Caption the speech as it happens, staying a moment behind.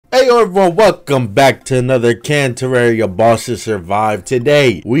Hey everyone, welcome back to another Can Terraria Bosses Survive.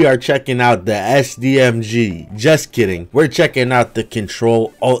 Today, we are checking out the SDMG. Just kidding. We're checking out the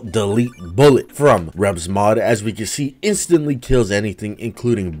Control-Alt-Delete bullet from Fargos Mod. As we can see, instantly kills anything,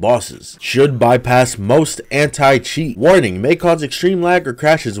 including bosses. Should bypass most anti-cheat. Warning, may cause extreme lag or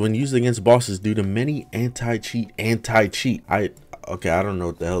crashes when used against bosses due to many anti-cheat. Okay, I don't know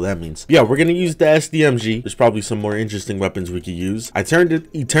what the hell that means. Yeah, we're gonna use the SDMG. There's probably some more interesting weapons we could use. I turned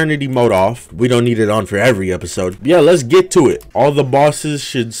Eternity Mode off. We don't need it on for every episode. But yeah, let's get to it. All the bosses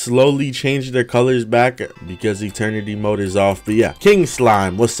should slowly change their colors back because Eternity Mode is off. But yeah, King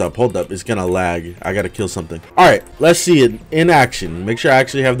Slime, what's up? Hold up, it's gonna lag. I gotta kill something. All right, let's see it in action. Make sure I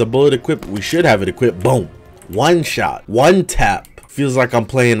actually have the bullet equipped. We should have it equipped. Boom. One shot, one tap. Feels like I'm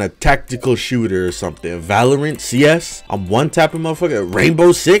playing a tactical shooter or something. Valorant, CS. I'm one tapping motherfucker.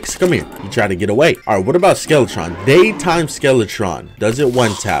 Rainbow Six. Come here. You try to get away. All right. What about Skeletron? Daytime Skeletron. Does it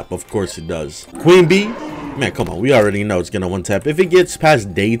one tap? Of course it does. Queen Bee. Man, come on. We already know it's gonna one tap. If it gets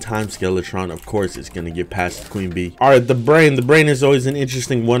past Daytime Skeletron, of course it's gonna get past Queen Bee. All right. The brain is always an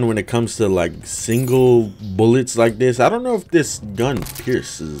interesting one when it comes to like single bullets like this. I don't know if this gun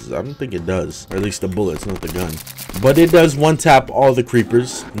pierces. I don't think it does. Or at least the bullets, not the gun. But it does one tap all the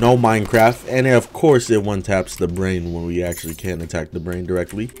creepers, no Minecraft, and of course it one taps the brain when we actually can't attack the brain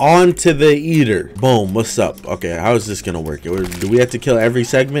directly. On to the eater. Boom, what's up? Okay, how is this gonna work? Do we have to kill every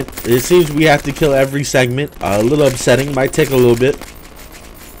segment? It seems we have to kill every segment. A little upsetting, might take a little bit.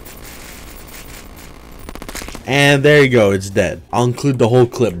 And there you go, it's dead. I'll include the whole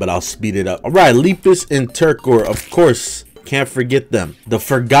clip, but I'll speed it up. All right, Lepus and Turkor, of course. Can't forget them. The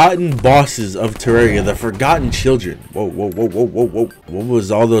forgotten bosses of Terraria, the forgotten children. Whoa. What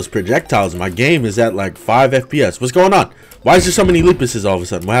was all those projectiles? My game is at like 5 FPS. What's going on? Why is there so many Lepuses all of a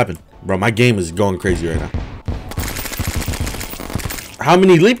sudden? What happened? Bro, my game is going crazy right now. How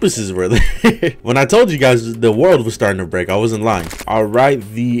many Lepuses were there? When I told you guys the world was starting to break, I wasn't lying. All right,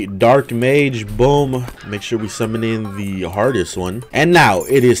 the Dark Mage, boom. Make sure we summon in the hardest one. And now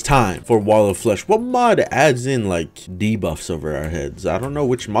it is time for Wall of Flesh. What mod adds in like debuffs over our heads? I don't know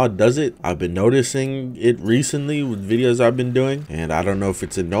which mod does it. I've been noticing it recently with videos I've been doing, and I don't know if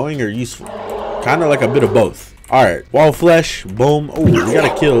it's annoying or useful. Kind of like a bit of both. All right, Wall of Flesh, boom. Oh, we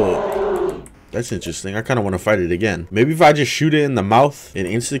gotta kill. That's interesting. I kind of want to fight it again. Maybe if I just shoot it in the mouth, it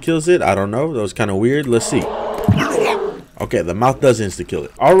insta-kills it. I don't know. That was kind of weird. Let's see. Okay, the mouth does insta-kill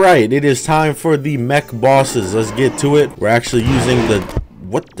it. All right, it is time for the mech bosses. Let's get to it. We're actually using the...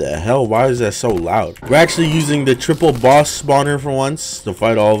 What the hell? Why is that so loud? We're actually using the triple boss spawner for once to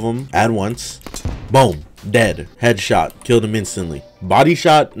fight all of them at once. Boom. Dead. Headshot. Killed him instantly. Body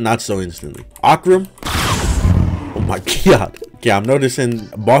shot. Not so instantly. Akram. Oh my god. Yeah, I'm noticing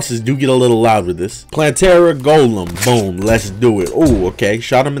bosses do get a little loud with this. Plantera Golem. Boom. Let's do it. Oh, okay.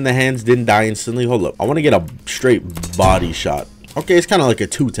 Shot him in the hands. Didn't die instantly. Hold up. I want to get a straight body shot. Okay, it's kind of like a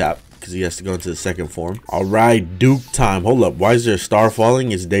two-tap because he has to go into the second form. All right, Duke time. Hold up. Why is there a star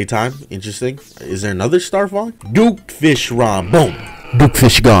falling? It's daytime. Interesting. Is there another star falling? Duke Fish Ron. Boom. Duke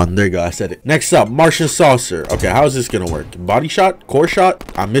Fish gone. There you go. I said it. Next up, Martian Saucer. Okay, how is this going to work? Body shot? Core shot?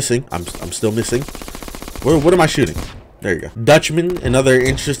 I'm missing. I'm still missing. What am I shooting? There you go. Dutchman, another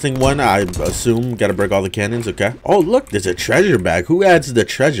interesting one. I assume gotta break all the cannons. Okay. Oh, look, there's a treasure bag. Who adds the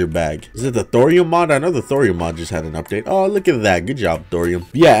treasure bag? Is it the Thorium mod? I know the Thorium mod just had an update. Oh, look at that. Good job, Thorium.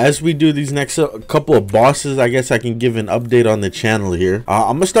 Yeah, as we do these next couple of bosses, I guess I can give an update on the channel here.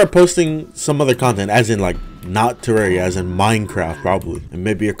 I'm gonna start posting some other content, as in like not Terraria, as in Minecraft probably, and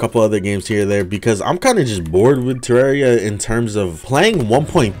maybe a couple other games here or there, because I'm kind of just bored with Terraria in terms of playing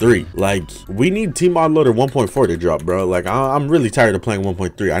 1.3. Like, we need Team Mod Loader 1.4 to drop, bro. Like, I'm really tired of playing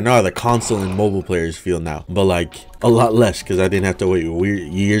 1.3. I know how the console and mobile players feel now, but like a lot less because I didn't have to wait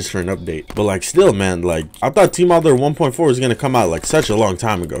years for an update. But like, still, man, like I thought Team Mod Loader 1.4 was gonna come out like such a long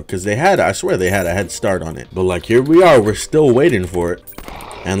time ago, because they had, I swear they had a head start on it. But like, here we are, we're still waiting for it.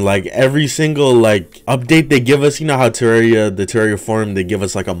 And like every single like update they give us, you know how the Terraria forum, they give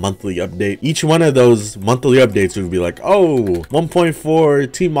us like a monthly update. Each one of those monthly updates would be like, oh,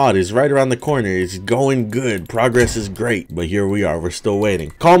 1.4 T-Mod is right around the corner. It's going good. Progress is great. But here we are. We're still waiting.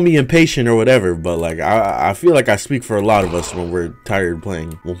 Call me impatient or whatever, but like I feel like I speak for a lot of us when we're tired of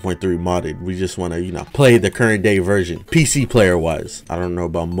playing 1.3 modded. We just want to, you know, play the current day version. PC player wise. I don't know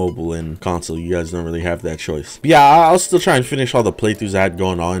about mobile and console. You guys don't really have that choice. But yeah, I'll still try and finish all the playthroughs I had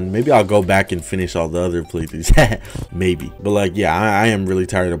going on. Maybe I'll go back and finish all the other playthroughs. Maybe. But like, yeah, I am really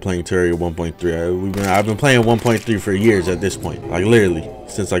tired of playing Terraria 1.3. I've been playing 1.3 for years at this point. Like literally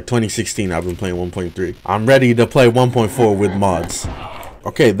since like 2016 I've been playing 1.3. I'm ready to play 1.4 with mods.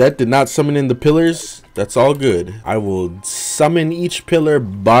 Okay, that did not summon in the pillars. That's all good. I will summon each pillar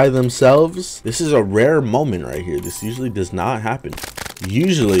by themselves. This is a rare moment right here. This usually does not happen.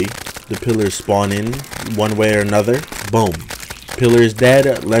 Usually, the pillars spawn in one way or another. Boom. Pillar is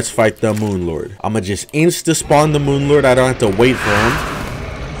dead. Let's fight the Moon Lord. I'm gonna just insta spawn the Moon Lord. I don't have to wait for him.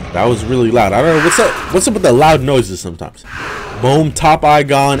 That was really loud. I don't know what's up with the loud noises sometimes. Boom, top eye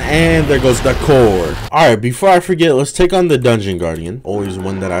gone, and there goes the core. All right, before I forget, let's take on the Dungeon Guardian. Always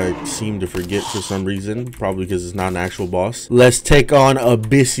one that I seem to forget for some reason, probably because it's not an actual boss. Let's take on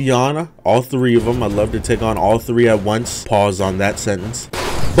Abyssiana, all three of them. I'd love to take on all three at once. Pause on that sentence.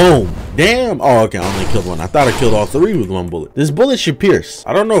 Boom. Damn. Oh, okay, I only killed one. I thought I killed all three with one bullet. This bullet should pierce.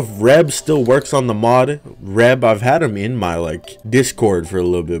 I don't know if Reb still works on the mod. Reb, I've had him in my like Discord for a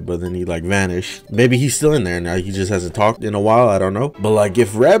little bit, but then he like vanished. Maybe he's still in there now. He just hasn't talked in a while. I don't know. But like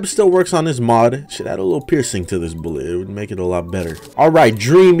if Reb still works on his mod, it should add a little piercing to this bullet. It would make it a lot better. All right,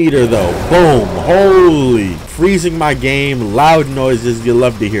 Dream Eater though. Boom. Holy. Freezing my game. Loud noises. You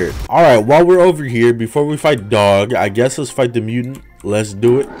love to hear it. All right, while we're over here, before we fight Dog, I guess let's fight the mutant. Let's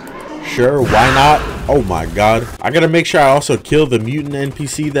do it. Sure, why not? Oh my god. I gotta make sure I also kill the mutant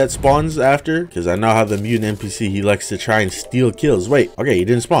NPC that spawns after, because I know how the mutant NPC, he likes to try and steal kills. Wait, okay, he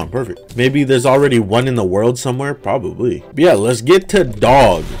didn't spawn. Perfect. Maybe there's already one in the world somewhere. Probably. But yeah, let's get to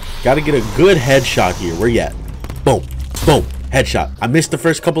Dog. Gotta get a good headshot here. Where you at? Boom. Boom. Headshot. I missed the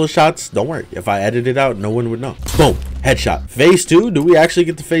first couple of shots. Don't worry. If I edit it out, no one would know. Boom. Headshot. Phase 2. Do we actually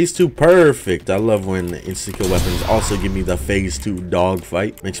get the phase 2? Perfect. I love when insta-kill weapons also give me the phase 2 dog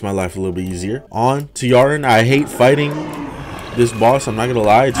fight. Makes my life a little bit easier. On to Yarn. I hate fighting this boss. I'm not going to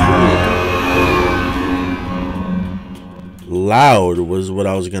lie. It's really loud was what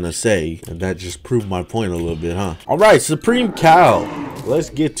I was going to say. And that just proved my point a little bit, huh? All right. Supreme Cal.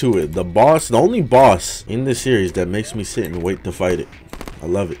 Let's get to it. The boss, the only boss in this series that makes me sit and wait to fight it. I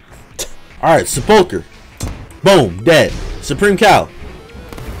love it. All right, Sepulcher. Boom, dead. Supreme Cal.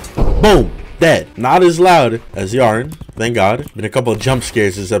 Boom, dead. Not as loud as Yarn. Thank God. Been a couple of jump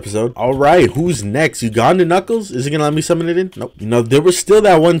scares this episode. All right, who's next? Uganda Knuckles? Is it gonna let me summon it in? Nope. You know, there was still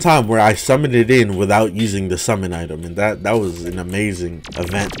that one time where I summoned it in without using the summon item, and that was an amazing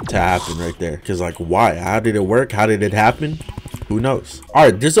event to happen right there. Because like, why? How did it work? How did it happen? Who knows? All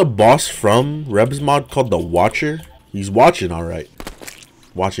right, there's a boss from Reb's mod called the Watcher. He's watching, all right.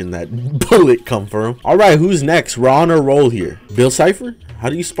 Watching that bullet come for him. All right, who's next? We're on a roll here. Bill Cipher? How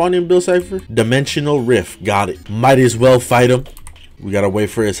do you spawn in Bill Cipher? Dimensional Rift. Got it. Might as well fight him. We gotta wait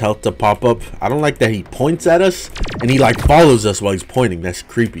for his health to pop up. I don't like that he points at us and he like follows us while he's pointing. That's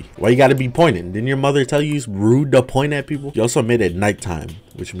creepy. Why you gotta be pointing? Didn't your mother tell you it's rude to point at people? You also made it nighttime,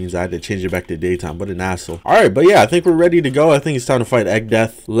 which means I had to change it back to daytime. What an asshole. All right, but yeah, I think we're ready to go. I think it's time to fight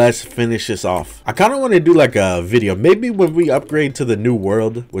Echdeath. Let's finish this off. I kind of want to do like a video, maybe when we upgrade to the new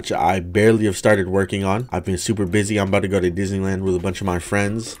world, which I barely have started working on. I've been super busy. I'm about to go to Disneyland with a bunch of my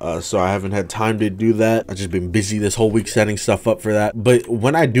friends, so I haven't had time to do that. I've just been busy this whole week setting stuff up for that. But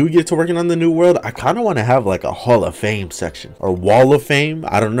when I do get to working on the new world, I kind of want to have like a Hall of Fame section or Wall of Fame.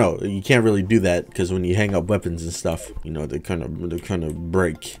 I don't know. You can't really do that because when you hang up weapons and stuff, you know, they kind of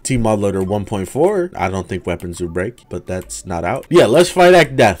break. T-Mod Loader 1.4, I don't think weapons would break, but that's not out. Yeah, let's fight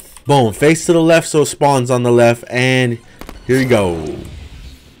Echdeath. Boom, face to the left so it spawns on the left, and here you go.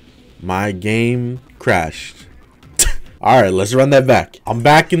 My game crashed. All right, let's run that back. I'm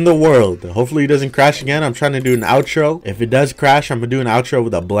back in the world. Hopefully it doesn't crash again. I'm trying to do an outro. If it does crash, I'm gonna do an outro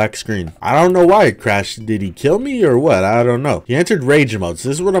with a black screen. I don't know why it crashed. Did he kill me or what? I don't know. He entered rage mode, so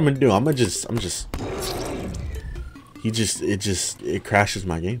this is what I'm gonna do. It crashes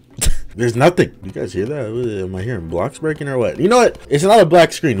my game. There's nothing. You guys hear that? Am I hearing blocks breaking or what? You know what? It's not a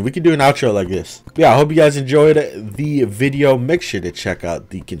black screen. We could do an outro like this. Yeah, I hope you guys enjoyed the video. Make sure to check out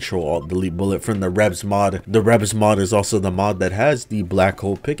the Control-Alt-Delete bullet from the Rebs mod. The Rebs mod is also the mod that has the black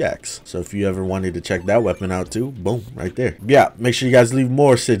hole pickaxe. So if you ever wanted to check that weapon out too, boom, right there. Yeah, make sure you guys leave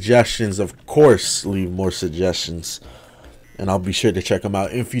more suggestions. Of course, leave more suggestions. And I'll be sure to check them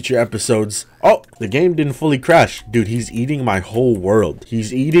out in future episodes. Oh, the game didn't fully crash. Dude, he's eating my whole world.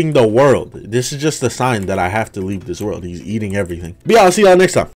 He's eating the world. This is just a sign that I have to leave this world. He's eating everything. But yeah, I'll see y'all next time.